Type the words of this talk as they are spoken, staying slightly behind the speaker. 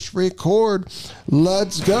push record.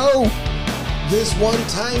 Let's go. This One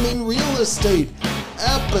Time in Real Estate,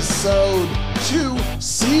 episode 2,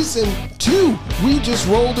 season 2. We just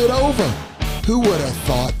rolled it over. Who would have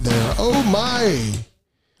thought there? Oh my.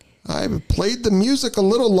 I played the music a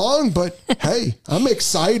little long, but hey, I'm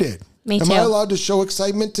excited. Me too. Am I allowed to show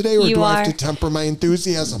excitement today, or do I have are. to temper my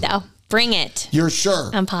enthusiasm? No, bring it. You're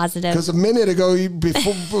sure? I'm positive. Because a minute ago,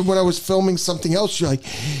 before when I was filming something else, you're like,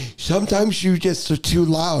 sometimes you just are too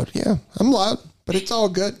loud. Yeah, I'm loud, but it's all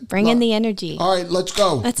good. Bring in the energy. All right, let's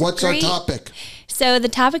go. What's great. our topic? So the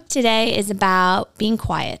topic today is about being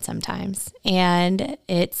quiet sometimes. And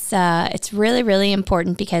it's really, really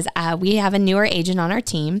important because we have a newer agent on our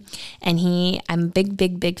team, and I'm a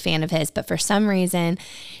big fan of his. But for some reason,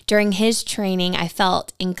 during his training, I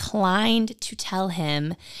felt inclined to tell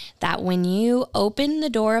him that when you open the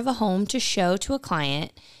door of a home to show to a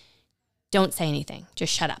client, don't say anything.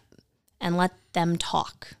 Just shut up and let them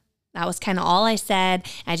talk. That was kind of all I said.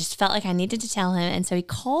 I just felt like I needed to tell him. And so he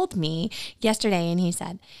called me yesterday and he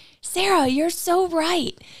said, Sarah, you're so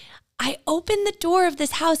right. I opened the door of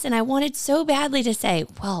this house and I wanted so badly to say,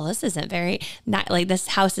 well, this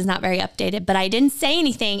house is not very updated, but I didn't say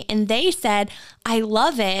anything. And they said, I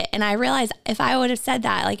love it. And I realized if I would have said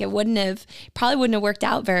that, like probably wouldn't have worked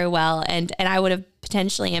out very well. And I would have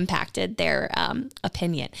potentially impacted their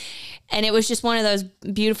opinion. And it was just one of those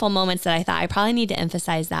beautiful moments that I thought I probably need to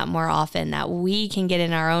emphasize that more often, that we can get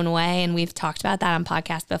in our own way. And we've talked about that on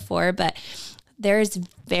podcasts before, but there's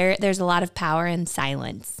a lot of power in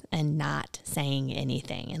silence and not saying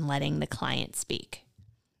anything and letting the client speak.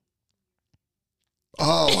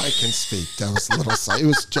 Oh, I can speak. That was a little it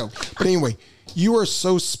was a joke. But anyway, you are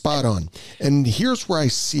so spot on. And here's where I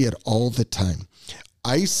see it all the time.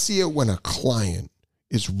 I see it when a client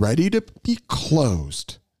is ready to be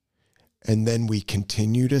closed, and then we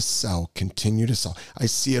continue to sell. I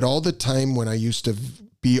see it all the time when I used to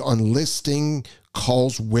be on listing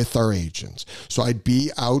calls with our agents. So I'd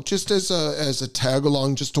be out just as a tag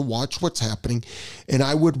along, just to watch what's happening. And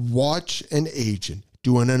I would watch an agent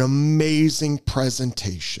doing an amazing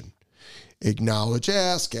presentation. Acknowledge,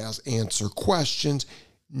 ask, answer questions.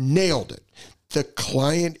 Nailed it. The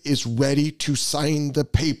client is ready to sign the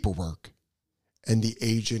paperwork. And the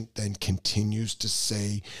agent then continues to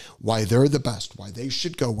say why they're the best, why they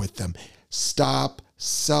should go with them. Stop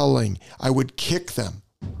selling. I would kick them.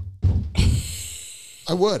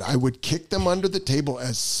 I would kick them under the table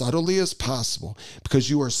as subtly as possible, because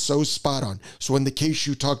you are so spot on. So in the case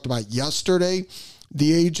you talked about yesterday,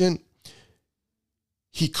 the agent,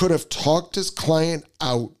 he could have talked his client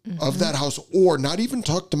out of that house, or not even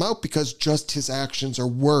talked him out, because just his actions or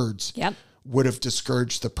words would have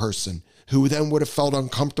discouraged the person, who then would have felt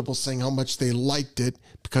uncomfortable saying how much they liked it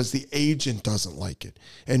because the agent doesn't like it.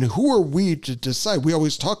 And who are we to decide? We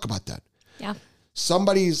always talk about that. Yeah.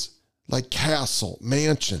 Somebody's like castle,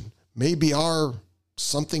 mansion, maybe are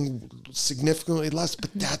something significantly less, but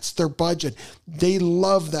that's their budget. They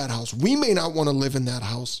love that house. We may not want to live in that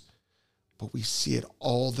house, but we see it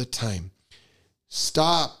all the time.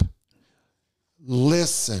 Stop.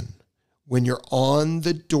 Listen. When you're on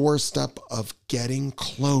the doorstep of getting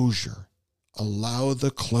closure, allow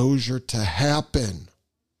the closure to happen.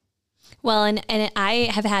 Well, and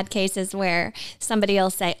I have had cases where somebody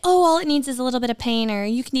will say, oh, all it needs is a little bit of paint, or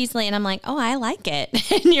you can easily, and I'm like, oh, I like it.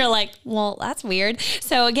 And you're like, well, that's weird.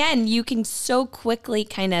 So again, you can so quickly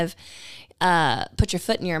kind of put your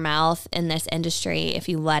foot in your mouth in this industry if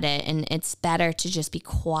you let it. And it's better to just be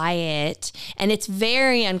quiet. And it's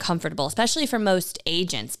very uncomfortable, especially for most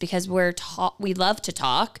agents, because we love to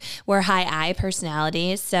talk. We're high I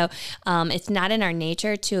personalities. So it's not in our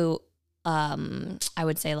nature to, I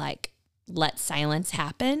would say, like, let silence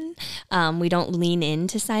happen. We don't lean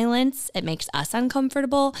into silence. It makes us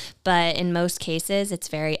uncomfortable, but in most cases, it's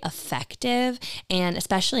very effective. And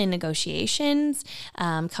especially in negotiations,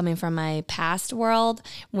 coming from my past world,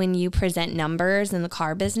 when you present numbers in the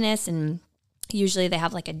car business, and usually they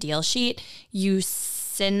have like a deal sheet, you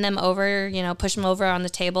send them over, push them over on the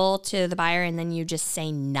table to the buyer, and then you just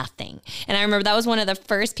say nothing. And I remember that was one of the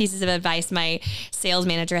first pieces of advice my sales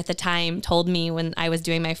manager at the time told me when I was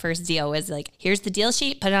doing my first deal, was like, here's the deal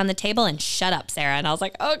sheet, put it on the table, and shut up, Sarah. And I was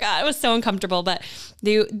like, oh God, it was so uncomfortable. But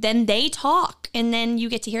then they talk, and then you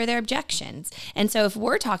get to hear their objections. And so if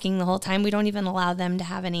we're talking the whole time, we don't even allow them to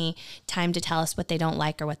have any time to tell us what they don't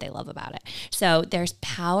like or what they love about it. So there's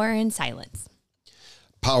power in silence.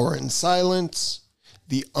 Power in silence.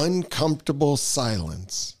 The uncomfortable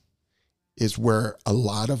silence is where a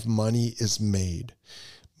lot of money is made.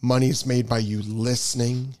 Money is made by you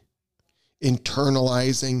listening,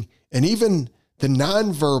 internalizing, and even the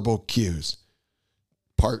nonverbal cues.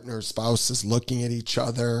 partner, spouse is looking at each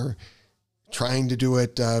other, trying to do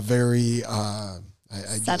it very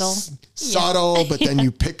subtle, subtle, but then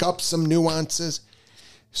you pick up some nuances.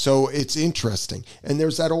 So it's interesting. And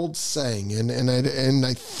there's that old saying, and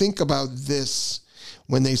I think about this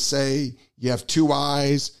when they say you have 2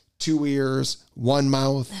 eyes, 2 ears, 1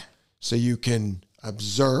 mouth, so you can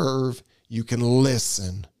observe, you can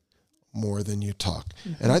listen more than you talk.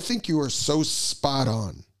 Mm-hmm. And I think you are so spot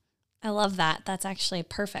on. I love that. That's actually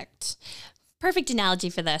perfect analogy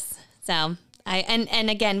for this. So and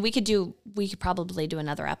again, we could probably do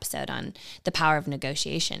another episode on the power of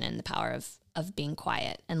negotiation and the power of being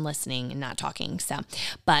quiet and listening and not talking. So,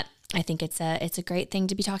 but I think it's a great thing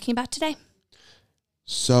to be talking about today.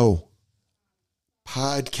 So,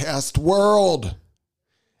 podcast world,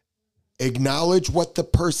 acknowledge what the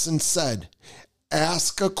person said,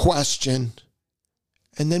 ask a question,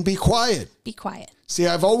 and then be quiet. Be quiet. See,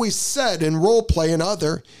 I've always said in role play and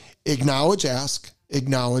other, acknowledge, ask,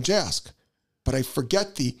 but I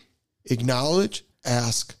forget the acknowledge,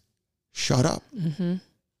 ask, shut up. Mm-hmm. You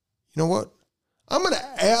know what? I'm going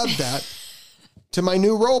to add that to my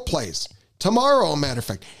new role plays tomorrow, a matter of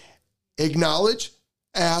fact. Acknowledge,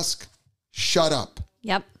 ask, shut up.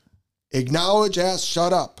 Yep. Acknowledge, ask,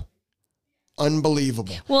 shut up.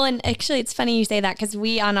 Unbelievable. Well, and actually it's funny you say that because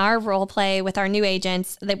we, on our role play with our new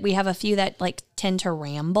agents, that we have a few that like tend to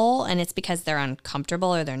ramble, and it's because they're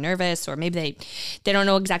uncomfortable or they're nervous or maybe they don't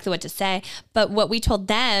know exactly what to say. But what we told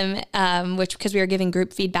them, which because we were giving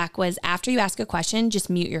group feedback, was after you ask a question, just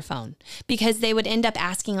mute your phone, because they would end up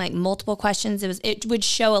asking like multiple questions. It would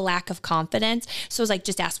show a lack of confidence. So it was like,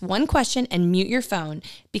 just ask one question and mute your phone,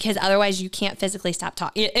 because otherwise you can't physically stop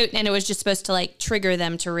talking. And it was just supposed to like trigger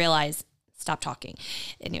them to realize, stop talking.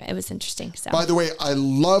 Anyway, it was interesting. So, by the way, I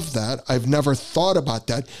love that. I've never thought about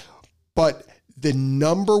that. But the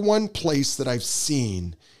number one place that I've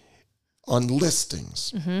seen on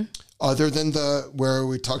listings, mm-hmm. other than where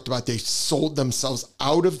we talked about they sold themselves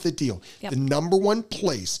out of the deal, yep. the number one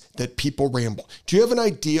place that people ramble. Do you have an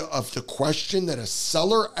idea of the question that a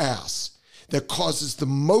seller asks that causes the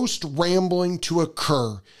most rambling to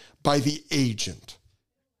occur by the agent?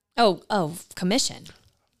 Oh, commission.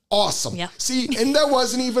 Awesome. Yeah. See, and that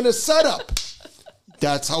wasn't even a setup.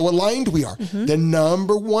 That's how aligned we are. Mm-hmm. The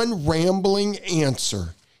number one rambling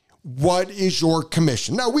answer, what is your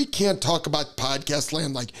commission? Now, we can't talk about podcast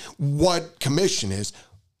land like what commission is,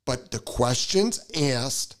 but the questions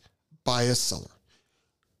asked by a seller.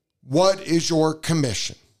 What is your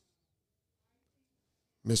commission?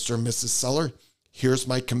 Mr. and Mrs. Seller, here's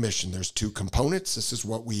my commission. There's 2 components. This is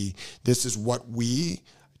what we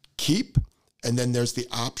keep. And then there's the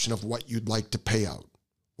option of what you'd like to pay out.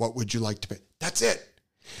 What would you like to pay? That's it.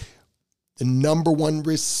 The number one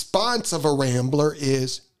response of a rambler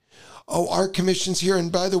is, oh, our commission's here.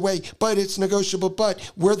 And by the way, but it's negotiable,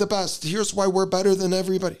 but we're the best. Here's why we're better than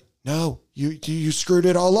everybody. No, you screwed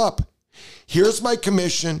it all up. Here's my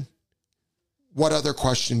commission. What other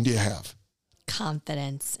question do you have?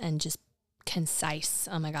 Confidence and just concise.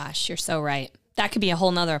 Oh my gosh, you're so right. That could be a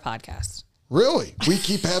whole nother podcast. Really? We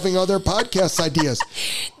keep having other podcast ideas.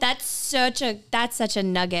 That's such a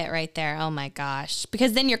nugget right there. Oh my gosh.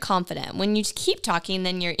 Because then you're confident. When you keep talking,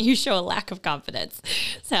 then you show a lack of confidence.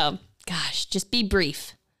 So, gosh, just be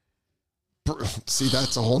brief. See,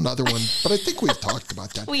 that's a whole nother one. But I think we've talked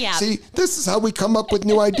about that. We have. See, this is how we come up with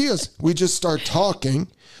new ideas. We just start talking.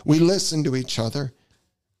 We listen to each other.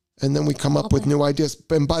 And then we come up with new ideas.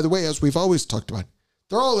 And by the way, as we've always talked about,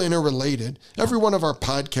 they're all interrelated. Every one of our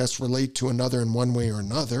podcasts relate to another in one way or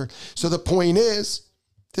another. So the point is,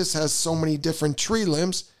 this has so many different tree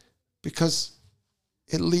limbs because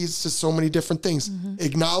it leads to so many different things. Mm-hmm.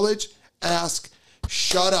 Acknowledge, ask,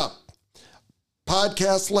 shut up.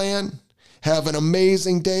 Podcast land, have an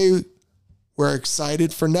amazing day. We're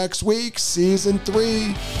excited for next week, season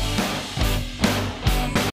 3.